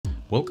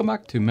Welcome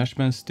back to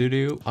Meshmen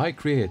Studio. I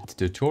create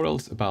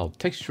tutorials about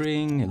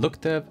texturing,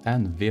 look dev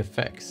and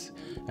VFX.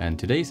 And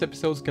today's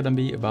episode is gonna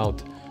be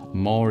about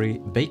Mari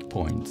bake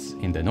points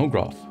in the node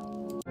graph.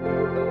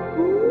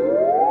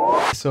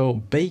 So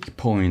bake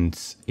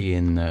points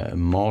in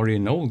Mari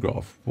node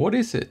graph, what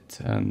is it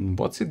and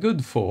what's it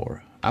good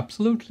for?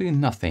 Absolutely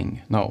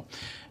nothing. No,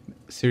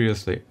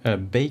 seriously,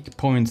 bake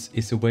points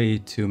is a way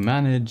to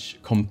manage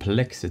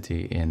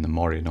complexity in the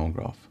Mari node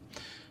graph.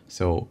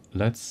 So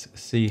let's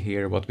see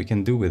here what we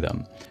can do with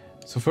them.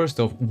 So first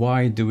off,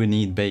 why do we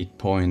need bake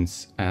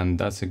points? And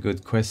that's a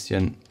good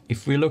question.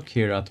 If we look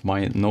here at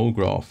my node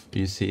graph,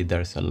 you see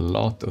there's a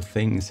lot of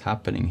things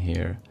happening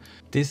here.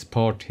 This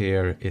part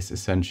here is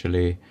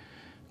essentially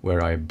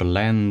where I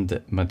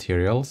blend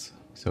materials.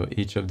 So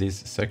each of these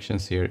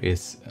sections here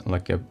is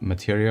like a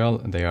material.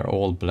 They are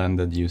all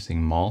blended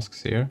using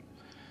masks here.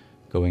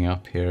 Going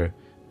up here,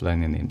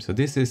 blending them. So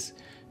this is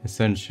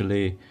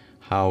essentially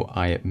how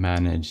I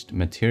managed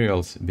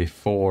materials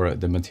before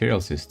the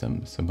material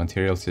system. So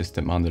material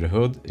system under the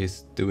hood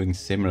is doing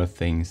similar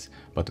things,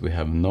 but we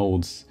have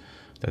nodes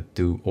that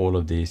do all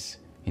of this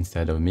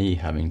instead of me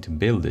having to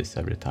build this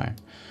every time.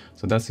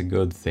 So that's a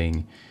good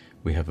thing.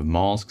 We have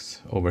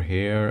masks over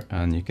here,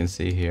 and you can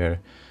see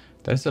here,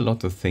 there's a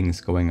lot of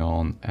things going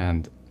on.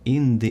 And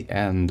in the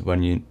end,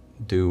 when you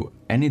do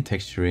any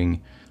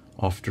texturing,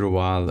 after a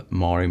while,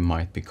 Mari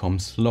might become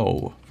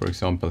slow. For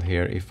example,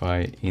 here, if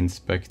I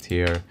inspect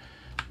here,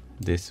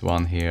 this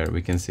one here,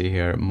 we can see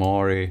here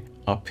Mari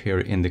up here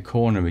in the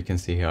corner. We can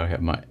see here I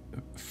have my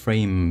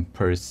frame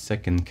per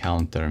second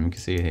counter, and we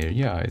can see here,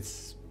 yeah,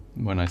 it's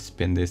when I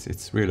spin this,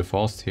 it's really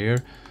fast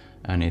here,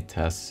 and it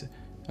has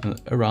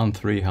around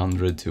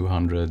 300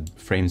 200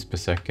 frames per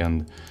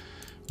second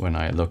when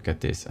I look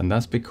at this. And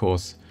that's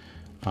because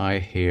I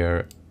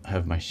here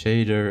have my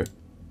shader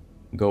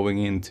going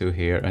into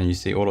here, and you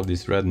see all of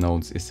these red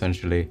nodes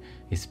essentially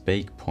is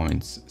bake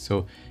points.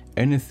 So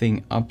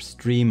anything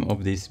upstream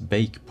of these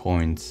bake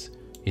points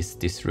is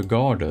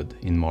disregarded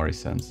in Mari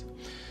sense.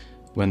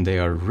 When they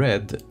are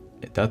red,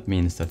 that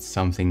means that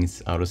something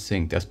is out of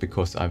sync. That's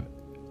because I've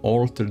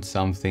altered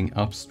something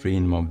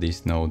upstream of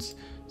these nodes,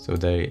 so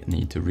they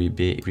need to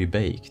be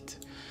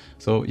rebaked.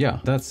 So yeah,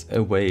 that's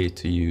a way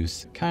to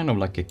use kind of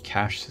like a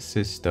cache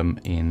system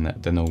in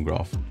the node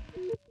graph.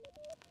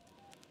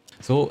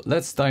 So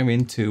let's dive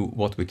into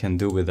what we can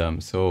do with them.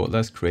 So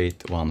let's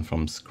create one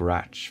from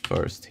scratch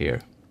first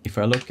here. If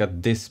I look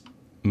at this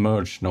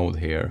merge node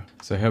here,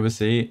 so here we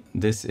see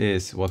this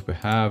is what we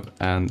have.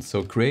 And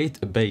so create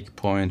a bake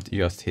point,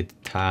 you just hit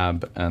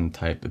tab and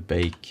type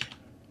bake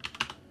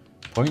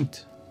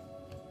point.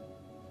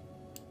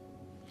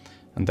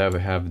 And there we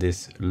have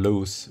this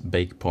loose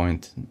bake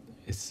point.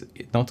 It's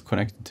not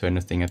connected to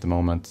anything at the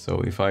moment.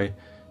 So if I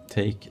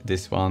take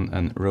this one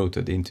and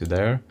rotate it into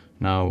there,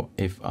 now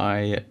if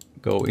I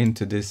go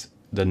into this,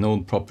 the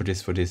node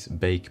properties for this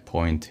bake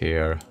point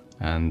here,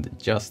 and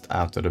just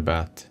after the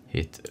bat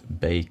hit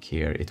bake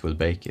here, it will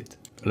bake it.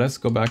 Let's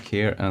go back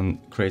here and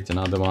create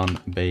another one,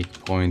 bake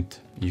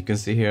point. You can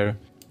see here,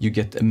 you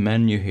get a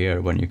menu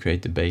here when you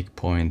create the bake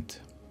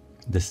point.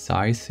 The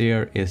size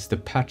here is the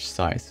patch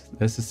size.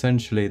 That's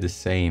essentially the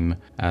same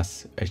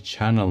as a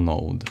channel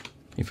node.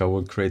 If I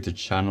would create a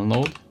channel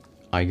node,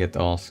 I get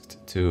asked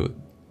to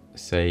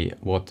say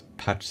what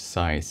patch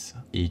size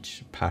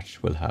each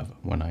patch will have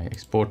when I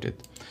export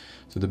it.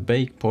 So the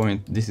bake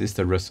point, this is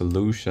the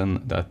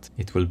resolution that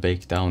it will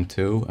bake down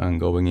to, and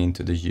going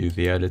into the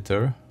UV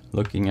editor.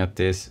 Looking at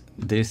this,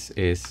 this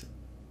is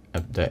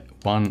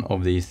one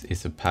of these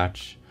is a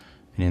patch,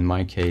 and in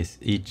my case,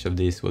 each of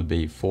these will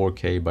be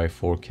 4K by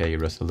 4K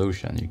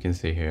resolution. You can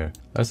see here,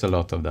 that's a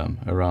lot of them,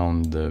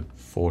 around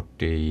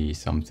 40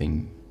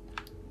 something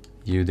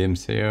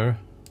UDIMs here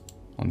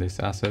on this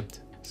asset.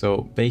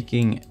 So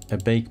baking a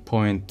bake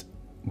point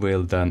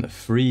will then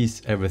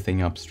freeze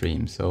everything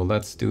upstream. So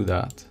let's do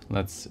that.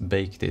 Let's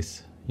bake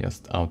this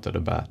just out of the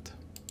bat.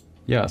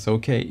 Yeah, so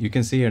okay, you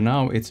can see here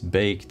now it's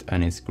baked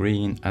and it's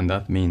green, and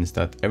that means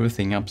that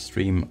everything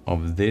upstream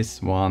of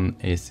this one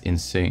is in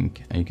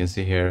sync. And you can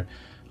see here,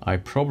 I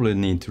probably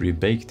need to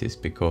rebake this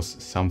because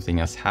something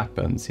has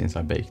happened since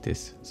I baked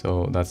this.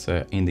 So that's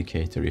an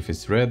indicator. If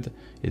it's red,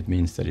 it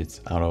means that it's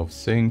out of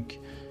sync.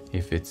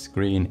 If it's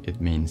green, it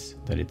means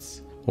that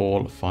it's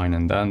all fine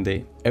and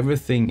dandy.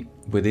 Everything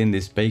within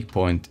this bake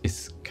point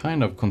is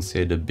kind of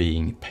considered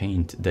being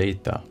paint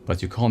data,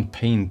 but you can't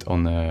paint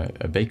on a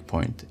bake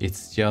point.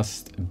 It's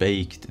just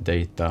baked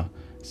data.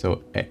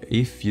 So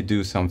if you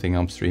do something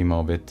upstream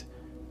of it,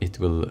 it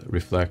will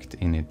reflect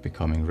in it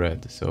becoming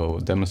red. So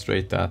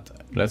demonstrate that.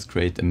 Let's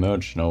create a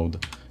merge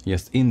node.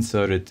 Just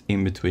insert it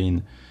in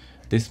between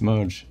this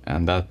merge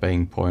and that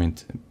bake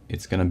point.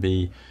 It's gonna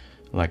be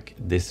like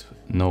this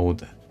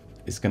node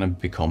is gonna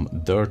become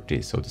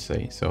dirty, so to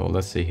say. So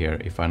let's see here,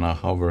 if I now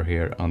hover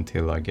here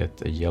until I get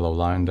a yellow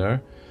line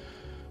there,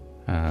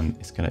 and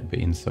it's gonna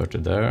be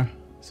inserted there.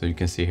 So you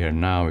can see here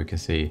now, you can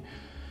see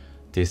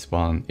this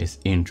one is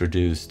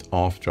introduced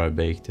after I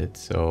baked it.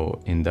 So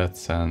in that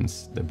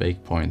sense, the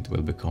bake point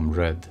will become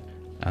red.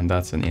 and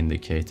that's an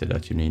indicator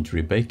that you need to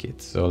rebake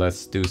it. So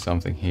let's do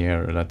something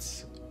here.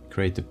 Let's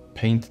create a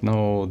paint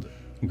node,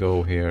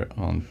 go here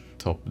on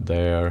top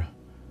there,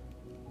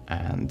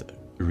 and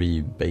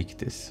rebake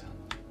this.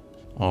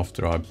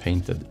 After I've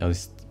painted, I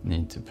just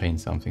need to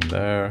paint something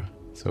there,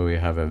 so we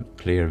have a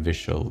clear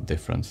visual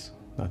difference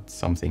that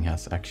something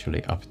has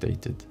actually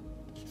updated.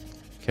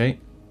 Okay,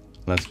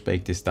 let's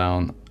bake this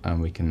down,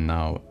 and we can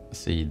now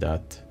see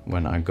that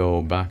when I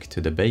go back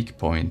to the bake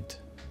point,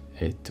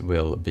 it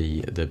will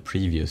be the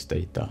previous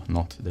data,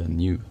 not the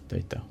new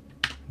data.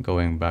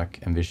 Going back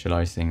and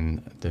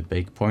visualizing the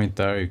bake point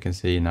there, you can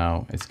see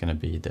now it's going to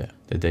be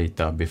the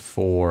data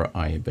before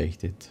I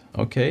baked it.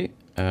 Okay,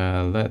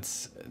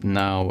 let's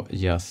now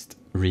just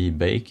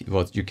rebake.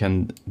 What you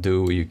can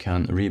do, you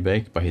can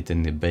rebake by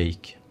hitting the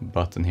bake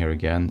button here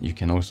again. You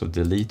can also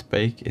delete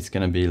bake. It's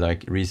going to be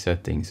like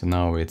resetting. So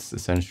now it's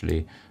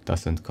essentially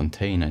doesn't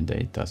contain any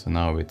data. So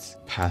now it's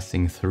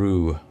passing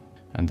through,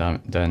 and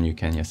then you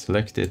can just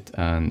select it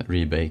and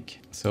rebake.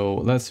 So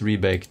let's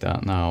rebake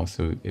that now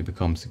so it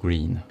becomes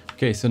green.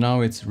 Okay, so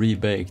now it's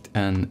rebaked,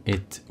 and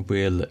it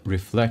will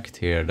reflect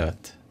here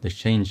that the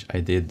change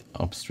I did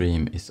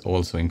upstream is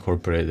also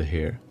incorporated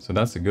here. So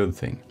that's a good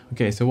thing.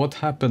 Okay, so what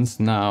happens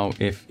now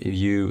if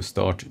you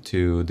start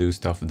to do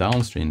stuff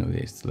downstream of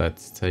this?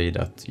 Let's say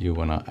that you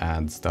want to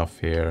add stuff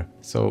here.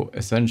 So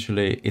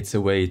essentially it's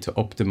a way to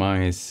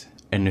optimize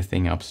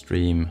anything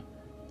upstream.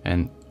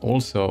 And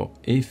also,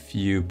 if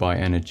you by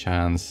any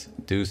chance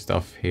do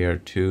stuff here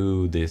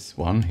to this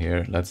one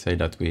here, let's say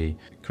that we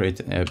create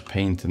a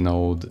paint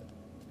node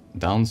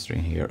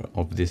downstream here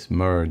of this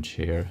merge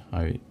here.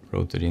 I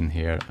wrote it in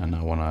here, and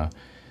I want to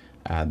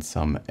add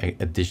some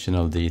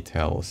additional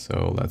details.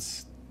 So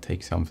let's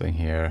take something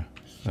here.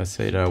 Let's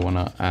say that I want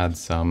to add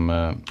some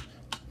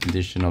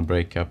additional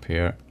breakup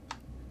here,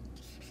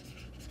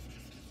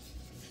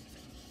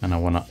 and I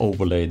want to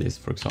overlay this,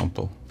 for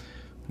example.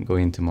 Go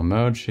into my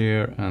merge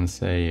here and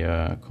say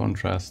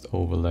contrast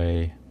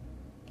overlay,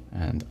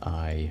 and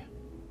I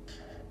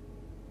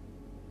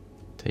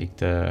take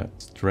the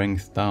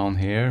strength down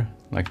here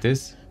like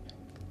this.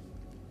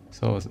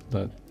 So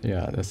that,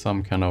 yeah, there's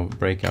some kind of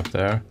breakup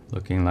there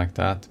looking like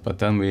that. But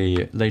then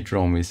we later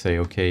on we say,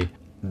 okay,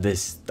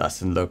 this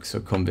doesn't look so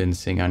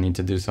convincing. I need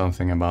to do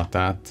something about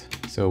that.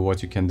 So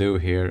what you can do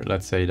here,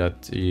 let's say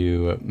that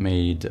you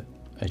made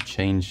a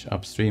change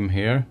upstream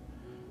here.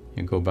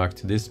 You go back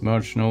to this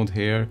merge node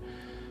here,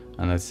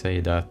 and let's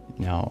say that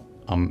now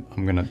I'm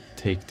gonna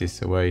take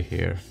this away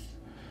here,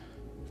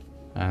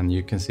 and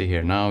you can see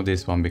here now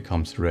this one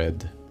becomes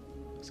red.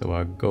 So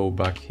I go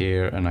back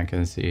here, and I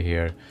can see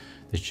here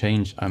the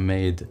change I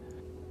made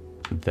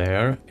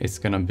there, it's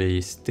gonna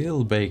be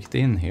still baked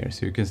in here.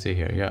 So you can see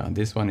here, yeah,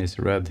 this one is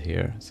red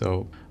here.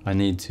 So I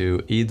need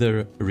to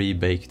either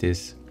rebake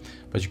this,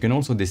 but you can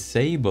also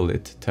disable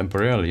it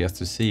temporarily just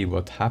to see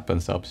what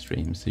happens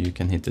upstream. So you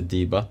can hit the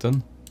D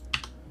button,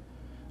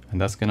 and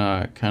that's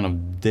gonna kind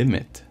of dim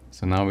it.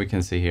 So now we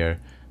can see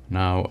here,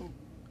 now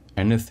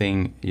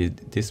anything,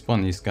 this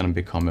one is gonna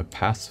become a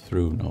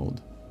pass-through node.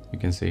 You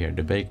can see here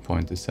the bake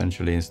point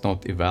essentially is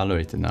not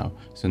evaluated now.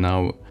 So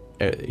now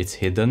it's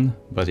hidden,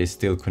 but it's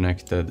still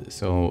connected.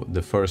 So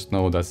the first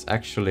node that's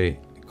actually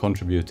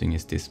contributing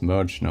is this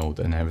merge node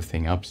and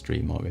everything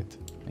upstream of it.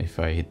 If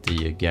I hit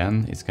D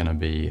again, it's gonna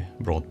be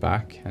brought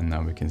back, and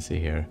now we can see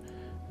here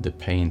the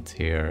paint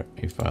here.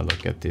 If I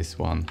look at this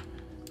one,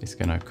 it's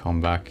gonna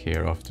come back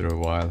here after a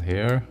while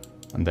here,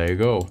 and there you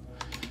go,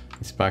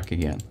 it's back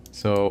again.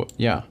 So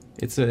yeah,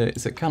 it's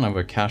a kind of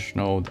a cache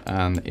node,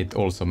 and it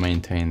also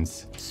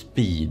maintains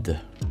speed.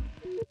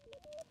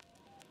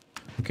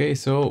 Okay,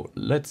 so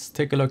let's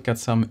take a look at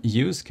some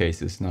use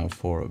cases now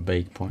for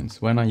bake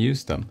points when I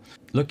use them.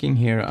 Looking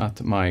here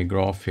at my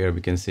graph here, we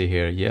can see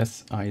here,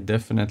 yes, I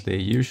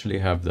definitely usually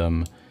have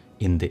them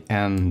in the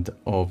end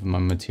of my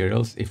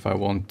materials. If I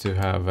want to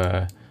have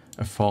a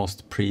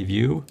fast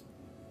preview,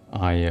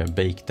 I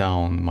bake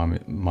down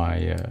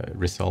my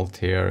result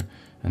here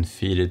and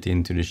feed it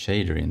into the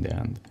shader in the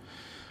end.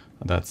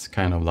 That's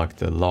kind of like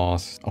the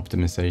last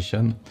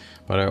optimization.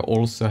 But I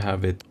also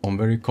have it on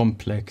very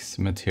complex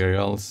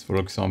materials. For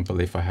example,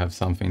 if I have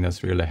something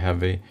that's really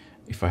heavy,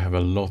 if I have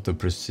a lot of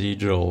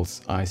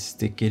procedurals, I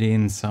stick it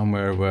in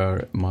somewhere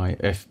where my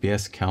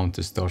FPS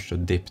counter starts to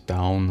dip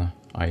down.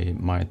 I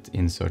might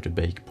insert a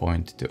bake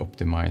point to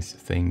optimize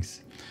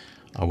things.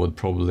 I would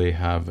probably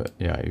have,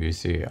 yeah, you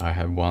see I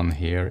have one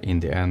here in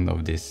the end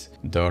of this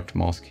dirt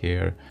mask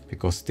here,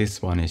 because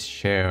this one is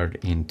shared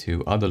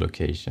into other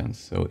locations.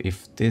 So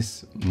if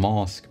this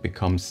mask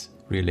becomes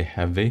really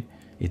heavy,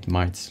 it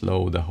might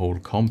slow the whole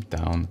comp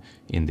down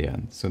in the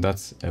end. So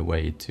that's a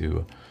way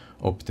to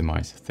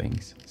optimize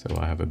things. So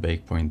I have a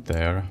bake point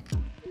there.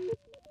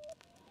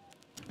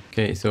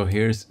 Okay, so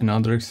here's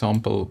another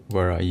example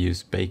where I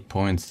use bake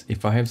points.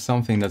 If I have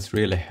something that's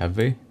really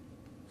heavy,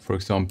 for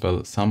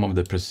example, some of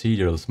the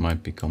procedurals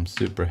might become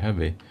super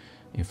heavy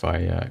if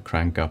I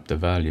crank up the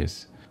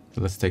values. So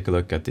let's take a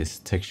look at this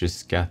texture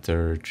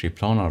scatter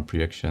triplanar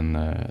projection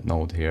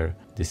node here.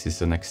 This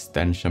is an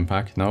extension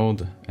pack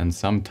node, and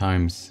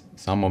sometimes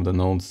some of the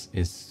nodes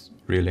is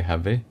really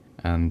heavy,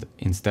 and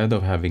instead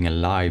of having a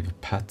live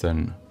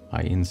pattern,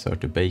 I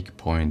insert a bake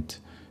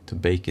point to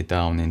bake it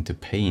down into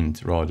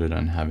paint rather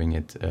than having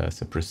it as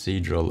a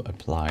procedural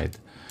applied.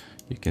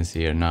 You can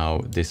see here now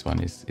this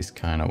one is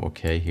kind of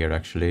okay here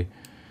actually,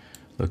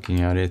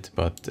 looking at it,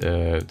 but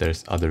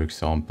there's other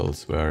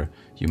examples where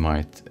you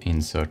might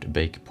insert a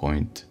bake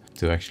point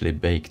to actually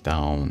bake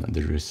down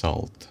the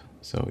result.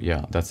 So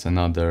yeah, that's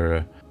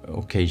another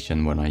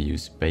occasion when I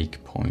use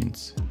bake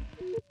points.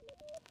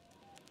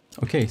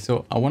 Okay,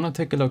 so I want to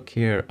take a look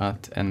here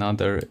at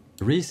another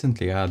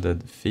recently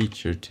added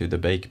feature to the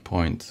bake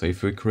point. So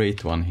if we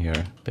create one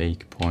here,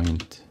 bake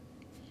point,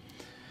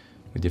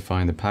 we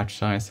define the patch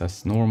size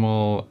as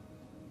normal,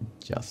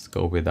 just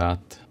go with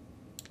that.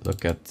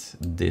 Look at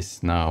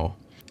this now.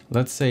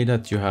 Let's say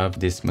that you have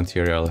this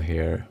material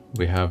here.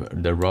 We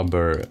have the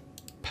rubber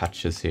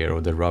patches here,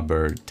 or the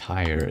rubber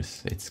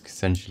tires. It's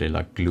essentially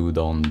like glued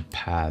on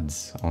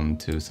pads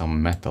onto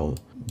some metal.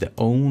 The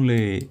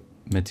only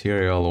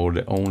material or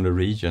the only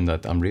region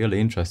that I'm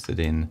really interested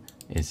in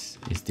is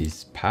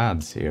these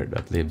pads here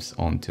that lives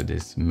onto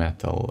this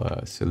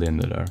metal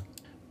cylinder there.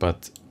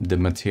 But the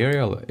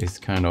material is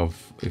kind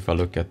of, if I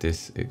look at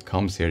this, it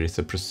comes here, it's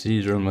a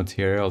procedural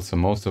material, so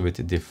most of it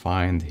is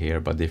defined here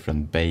by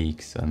different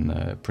bakes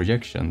and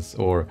projections,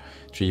 or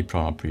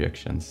triplanar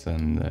projections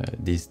and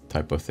these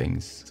type of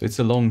things. So it's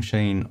a long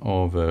chain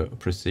of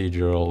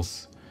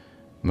procedurals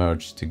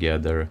merged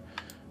together.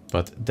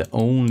 But the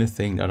only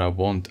thing that I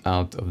want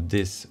out of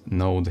this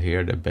node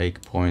here, the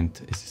bake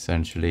point, is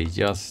essentially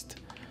just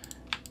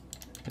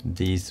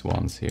these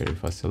ones here.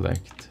 If I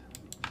select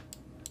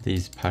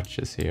these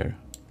patches here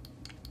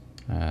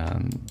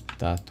and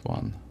that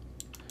one.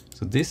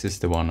 So this is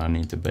the one I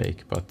need to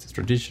bake, but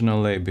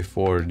traditionally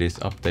before this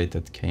update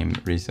that came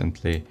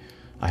recently,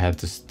 I had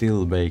to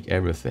still bake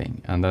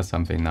everything, and that's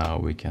something now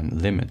we can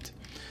limit.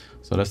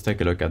 So let's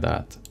take a look at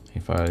that.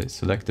 If I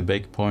select the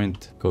bake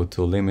point, go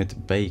to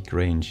limit bake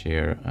range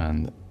here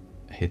and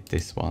hit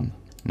this one.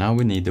 Now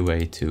we need a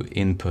way to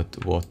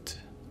input what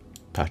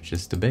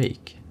patches to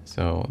bake.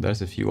 So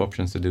there's a few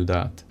options to do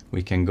that.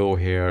 We can go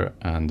here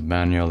and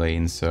manually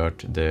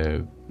insert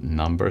the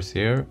numbers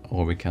here,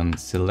 or we can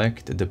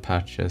select the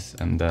patches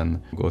and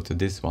then go to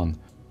this one,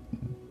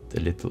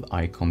 the little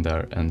icon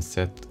there, and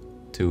set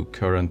to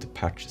current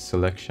patch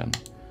selection.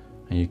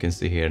 And you can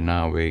see here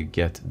now we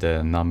get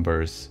the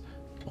numbers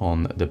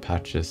on the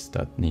patches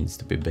that needs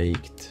to be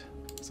baked.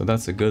 So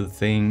that's a good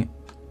thing.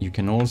 You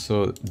can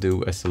also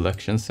do a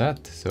selection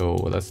set. So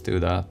let's do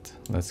that.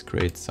 Let's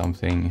create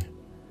something.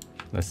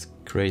 Let's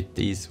create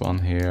this one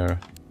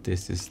here.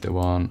 This is the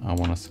one I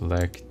want to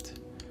select,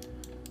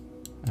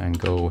 and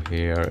go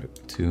here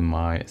to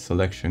my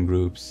selection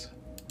groups,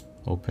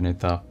 open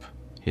it up,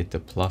 hit the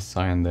plus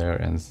sign there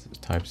and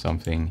type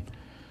something.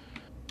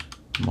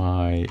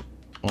 My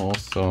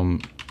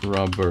awesome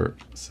rubber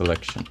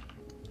selection,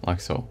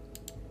 like so.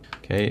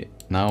 Okay,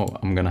 now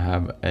I'm gonna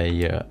have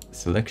a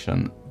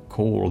selection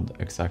called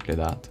exactly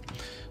that.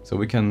 So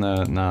we can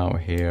now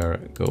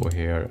here, go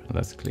here,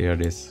 let's clear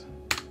this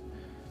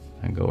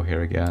and go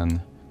here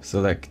again,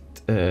 select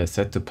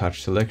set to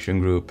patch selection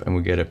group, and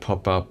we get a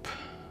pop-up.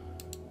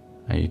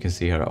 And you can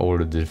see here I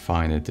already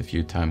defined it a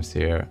few times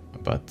here,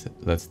 but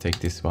let's take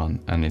this one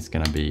and it's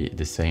gonna be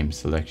the same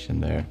selection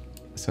there.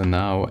 So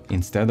now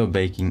instead of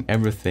baking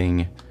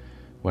everything,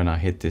 when I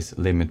hit this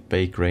limit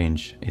bake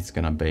range, it's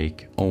gonna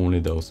bake only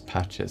those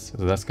patches.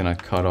 So that's gonna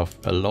cut off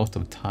a lot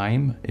of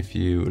time if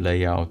you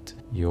lay out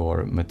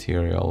your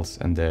materials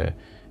and the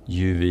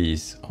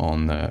UVs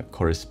on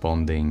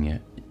corresponding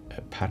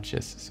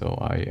patches. So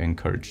I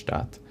encourage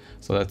that.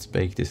 So let's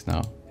bake this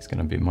now. It's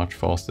gonna be much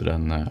faster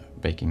than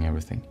baking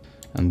everything.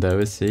 And there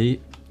we see,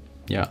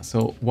 yeah,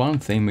 so one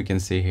thing we can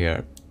see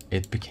here,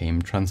 it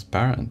became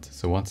transparent.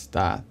 So what's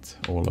that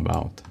all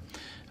about?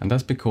 And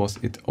that's because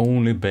it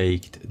only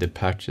baked the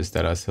patches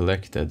that I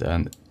selected,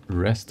 and the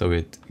rest of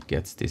it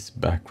gets this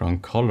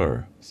background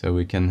color. So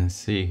we can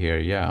see here,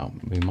 yeah,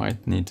 we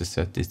might need to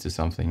set this to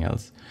something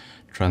else.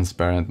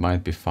 Transparent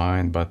might be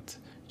fine, but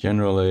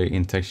generally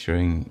in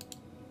texturing,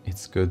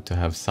 it's good to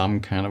have some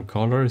kind of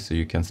color, so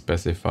you can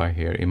specify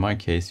here. In my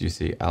case, you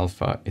see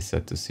alpha is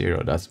set to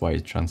 0. That's why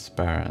it's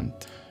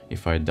transparent.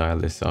 If I dial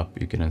this up,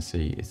 you can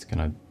see it's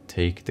gonna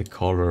take the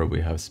color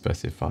we have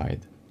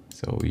specified.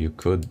 So you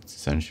could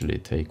essentially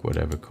take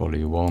whatever color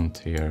you want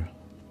here.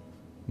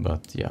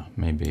 But yeah,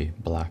 maybe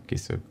black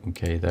is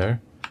okay there.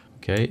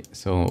 Okay,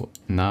 so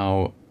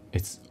now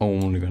it's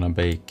only gonna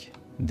bake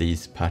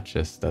these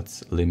patches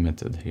that's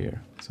limited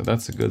here. So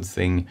that's a good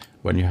thing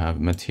when you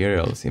have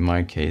materials. In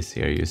my case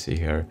here, you see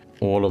here,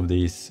 all of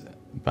these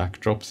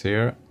backdrops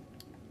here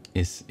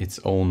is its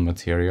own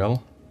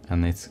material,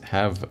 and it's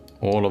have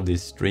all of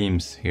these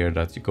streams here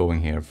that you're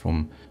going here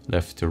from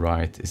left to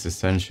right is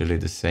essentially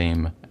the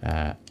same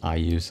I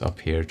use up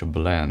here to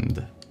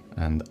blend,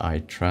 and I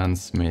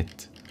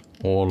transmit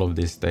all of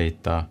this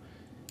data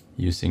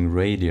using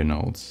radio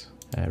nodes.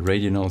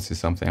 Radio nodes is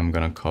something I'm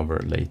gonna cover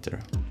later.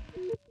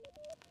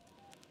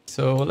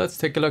 So let's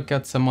take a look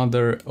at some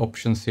other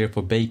options here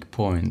for bake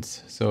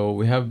points. So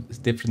we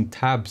have different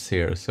tabs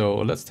here. So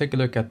let's take a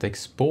look at the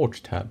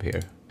export tab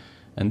here.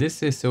 And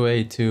this is a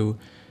way to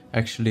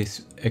actually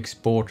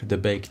export the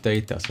bake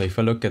data. So if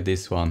I look at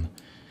this one,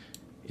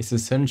 it's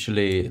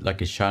essentially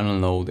like a channel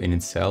node in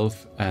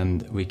itself,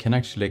 and we can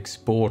actually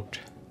export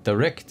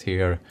direct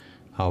here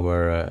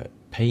our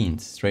paint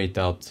straight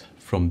out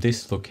from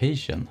this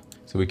location.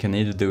 So we can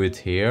either do it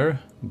here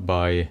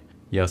by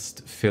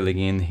just filling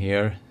in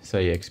here,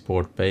 say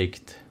export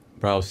baked,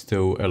 browse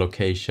to a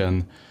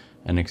location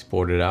and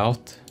export it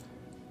out.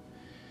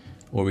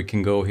 Or we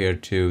can go here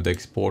to the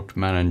export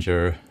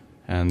manager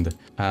and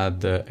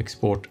add the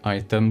export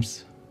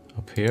items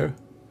up here.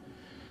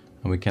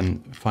 And we can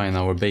find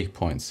our bake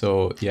points.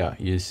 So yeah,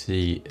 you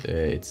see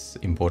it's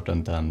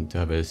important then to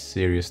have a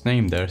serious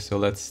name there. So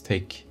let's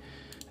take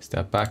a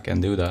step back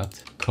and do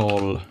that.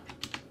 Call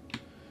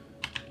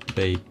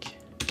bake.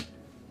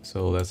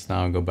 So let's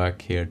now go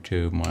back here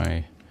to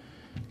my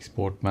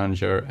export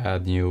manager,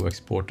 add new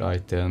export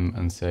item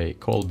and say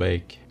call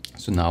bake.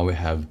 So now we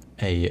have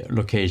a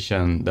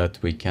location that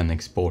we can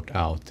export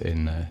out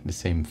in the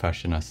same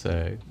fashion as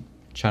a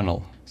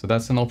channel. So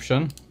that's an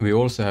option. We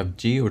also have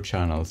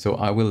GeoChannel. So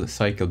I will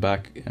cycle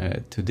back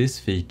to this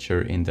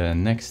feature in the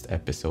next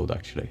episode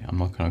actually. I'm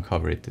not gonna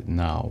cover it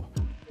now.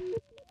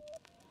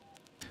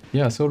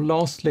 Yeah, so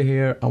lastly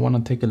here, I want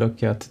to take a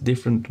look at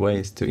different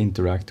ways to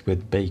interact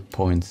with bake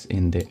points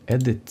in the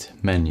edit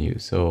menu.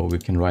 So we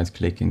can right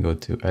click and go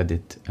to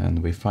edit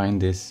and we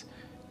find this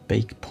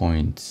bake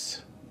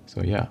points.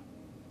 So yeah,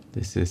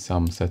 this is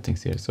some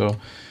settings here. So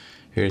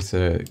here's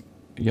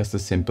just a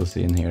simple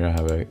scene here. I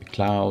have a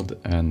cloud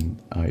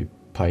and I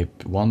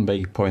pipe one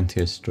bake point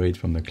here straight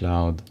from the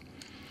cloud.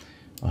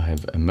 I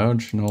have a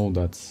merge node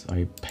that's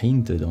I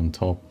painted on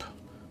top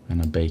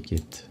and I bake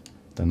it.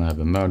 Then I have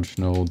a merge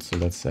node, so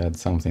let's add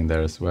something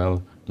there as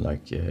well,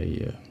 like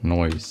a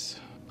noise,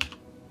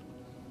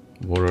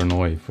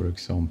 Voronoi for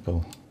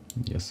example.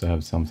 Just to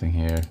have something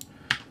here.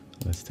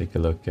 Let's take a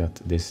look at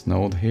this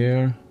node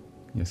here.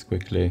 Just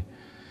quickly,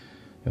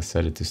 just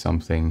set it to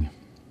something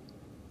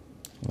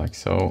like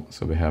so.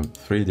 So we have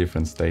 3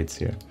 different states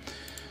here.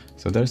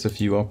 So there's a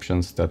few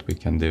options that we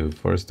can do.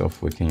 First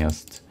off, we can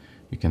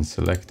you can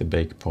select the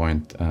bake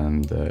point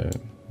and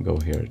go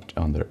here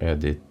under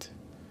edit,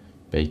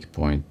 bake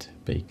point,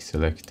 bake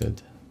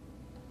selected,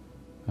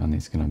 and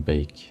it's gonna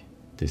bake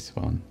this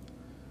one.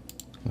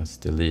 Let's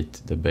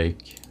delete the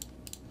bake.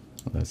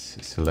 Let's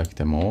select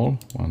them all.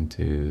 1,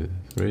 2,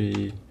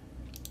 3.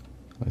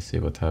 Let's see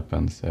what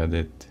happens.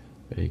 Edit,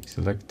 bake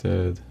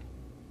selected.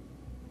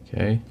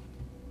 Okay.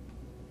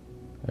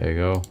 There you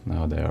go.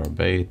 Now they are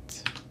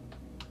baked.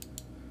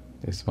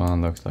 This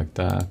one looks like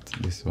that.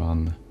 This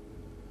one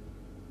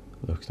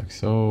looks like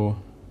so.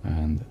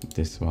 And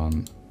this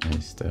one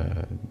is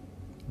the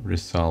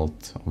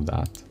result of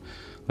that.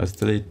 Let's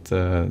delete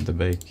the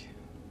bake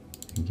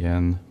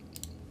again.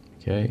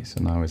 Okay,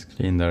 so now it's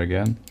clean there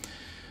again.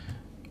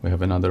 We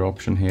have another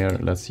option here.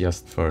 Let's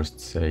just first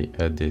say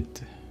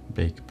edit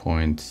bake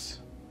points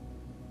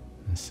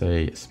and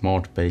say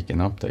smart bake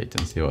and update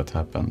and see what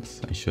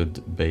happens. I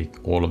should bake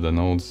all of the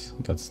nodes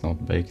that's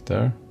not baked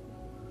there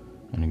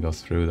and go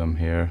through them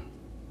here.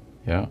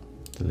 Yeah,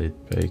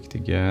 delete baked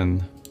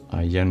again.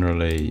 I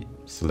generally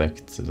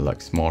select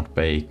like smart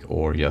bake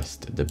or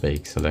just the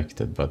bake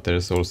selected, but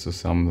there's also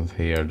some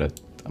here that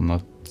I'm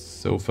not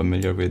so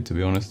familiar with, to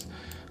be honest.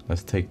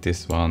 Let's take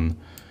this one,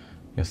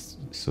 just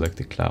select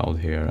the cloud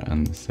here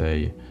and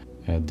say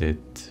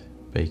edit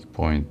bake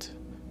point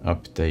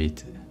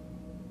update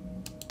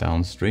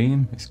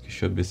downstream. It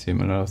should be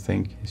similar, I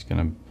think. It's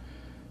gonna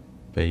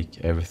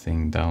bake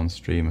everything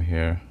downstream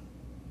here.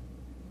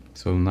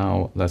 So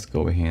now let's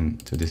go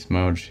into this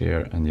merge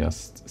here and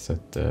just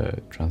set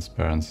the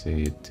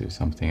transparency to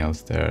something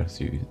else there.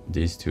 So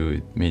these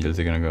two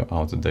immediately gonna go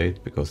out of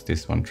date because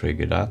this one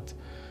triggered that,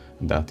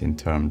 and that in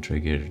turn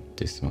triggered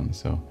this one.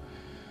 So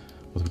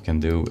what we can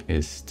do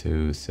is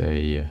to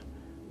say,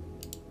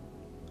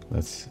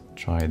 let's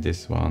try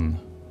this one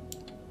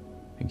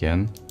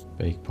again,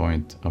 bake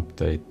point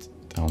update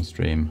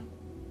downstream.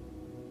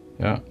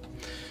 Yeah.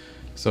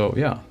 So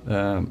yeah,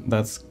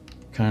 that's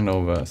kind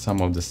of some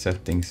of the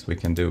settings we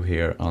can do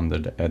here under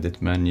the edit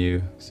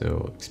menu.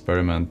 So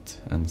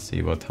experiment and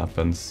see what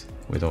happens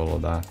with all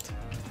of that.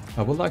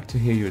 I would like to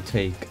hear your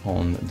take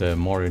on the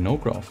Mario No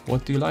graph.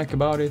 What do you like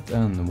about it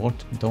and what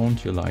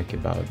don't you like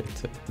about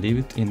it? Leave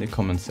it in the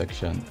comment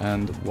section.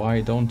 And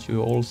why don't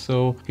you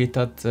also hit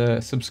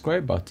that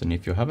subscribe button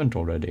if you haven't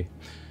already,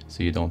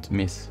 so you don't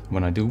miss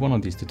when I do one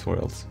of these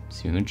tutorials.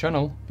 See you on the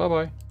channel. Bye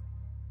bye.